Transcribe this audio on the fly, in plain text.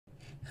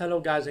Hello,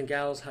 guys and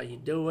gals. How you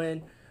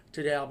doing?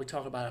 Today I'll be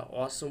talking about an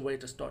awesome way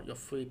to start your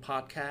free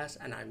podcast,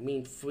 and I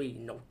mean free.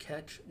 No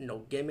catch, no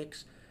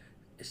gimmicks.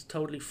 It's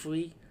totally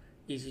free,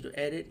 easy to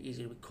edit,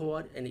 easy to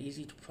record, and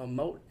easy to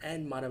promote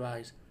and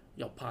monetize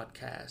your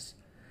podcast.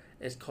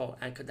 It's called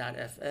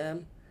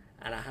Anchor.fm,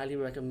 and I highly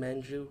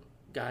recommend you,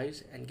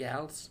 guys and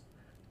gals,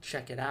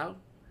 check it out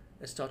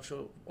and start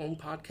your own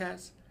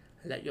podcast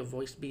and let your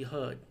voice be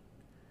heard.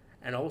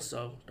 And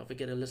also, don't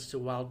forget to listen to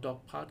Wild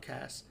Dog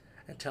Podcast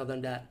and tell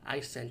them that I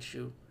sent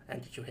you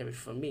and that you hear it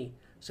from me.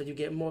 So you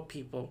get more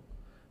people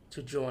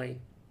to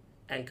join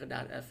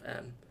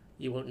Anchor.fm.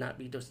 You will not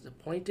be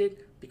disappointed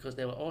because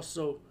they will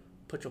also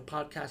put your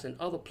podcast in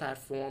other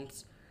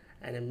platforms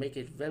and then make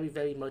it very,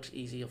 very much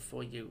easier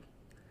for you.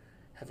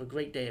 Have a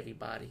great day,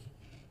 everybody.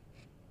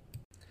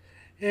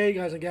 Hey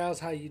guys and gals,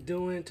 how you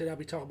doing? Today I'll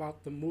be talking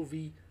about the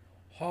movie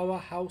Horror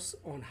House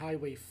on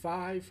Highway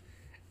 5.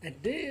 And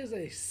there is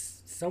a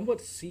somewhat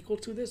sequel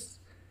to this.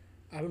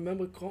 I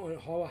remember calling it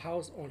Horror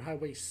House on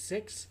Highway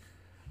 6,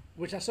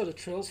 which I saw the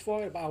trails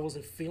for it, but I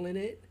wasn't feeling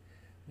it.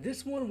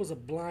 This one was a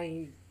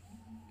blind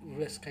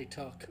risk I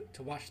took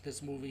to watch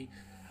this movie.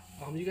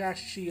 You can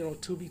actually see it on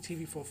Tubi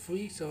TV for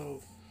free,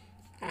 so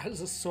I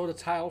just saw the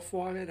title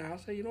for it, and I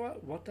said, you know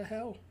what the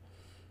hell?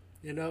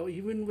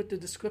 Even with the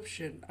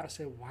description, I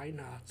said, why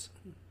not?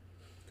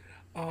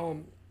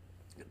 Um,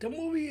 the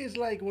movie is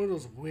like one of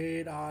those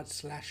weird, odd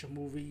slasher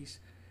movies,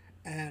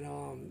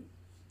 and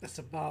it's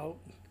about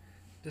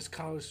this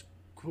college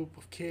group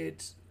of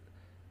kids.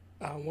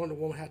 One of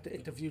them had to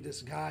interview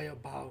this guy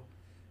about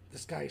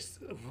this guy's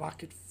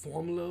rocket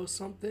formula or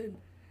something,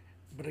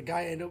 but the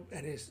guy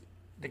and his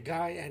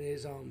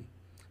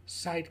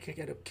sidekick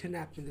ended up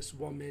kidnapping this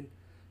woman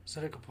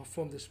so they could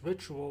perform this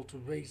ritual to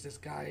raise this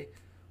guy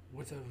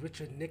with a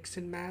Richard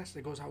Nixon mask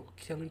that goes out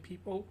killing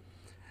people.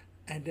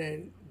 And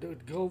then the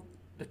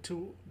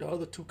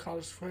other two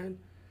college friends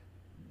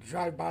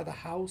drive by the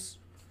house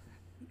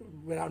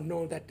without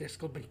knowing that they're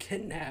still been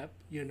kidnapped.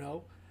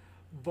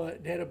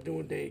 But they end up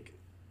doing they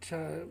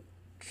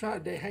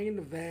hang in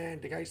the van.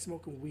 The guy's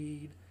smoking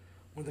weed.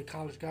 One of the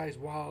college guys,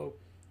 while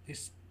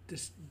this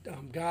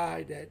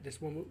guy that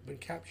this woman been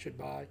captured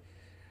by,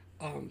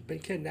 been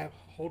kidnapped,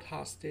 hold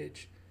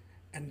hostage,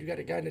 and you got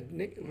a guy in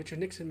the Richard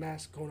Nixon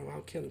mask going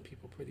around killing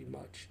people pretty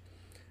much.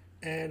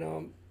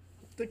 And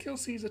the kill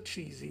scenes are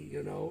cheesy.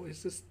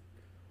 It's just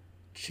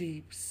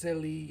cheap,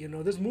 silly.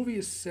 This movie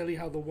is silly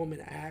how the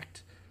woman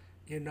act.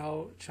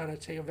 Trying to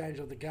take advantage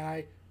of the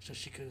guy so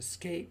she could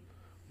escape,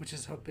 which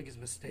is her biggest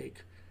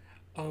mistake.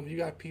 You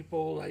got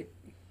people like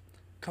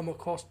come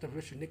across the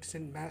Richard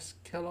Nixon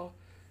mask killer,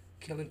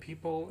 killing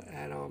people,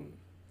 and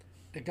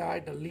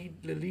the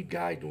lead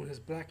guy doing his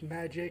black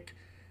magic,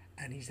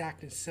 and he's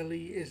acting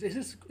silly. It's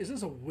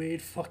just a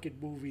weird fucking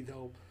movie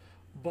though,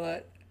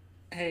 but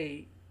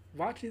hey,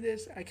 watching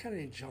this, I kind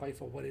of enjoy it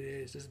for what it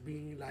is, just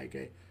being like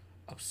a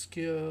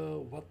obscure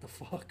what the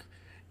fuck,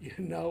 you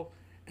know.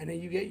 And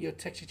then you get your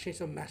Texas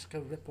Chainsaw Massacre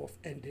ripoff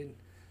ending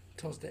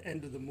towards the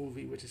end of the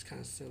movie, which is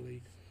kind of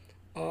silly.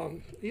 Yeah,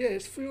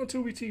 it's free on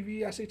Tubi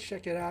TV. I say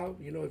check it out.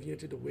 If you're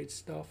into the weird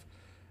stuff,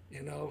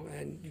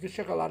 and you can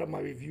check a lot of my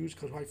reviews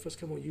because when I first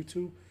came on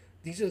YouTube,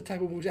 these are the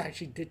type of movies I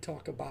actually did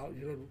talk about.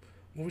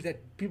 Movies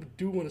that people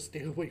do want to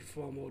stay away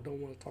from or don't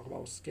want to talk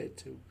about or scared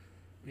to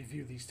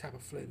review these type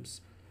of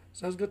films.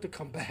 So it's good to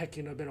come back.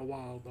 Been a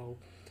while though.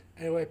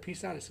 Anyway,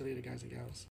 peace out and see you later, guys and gals.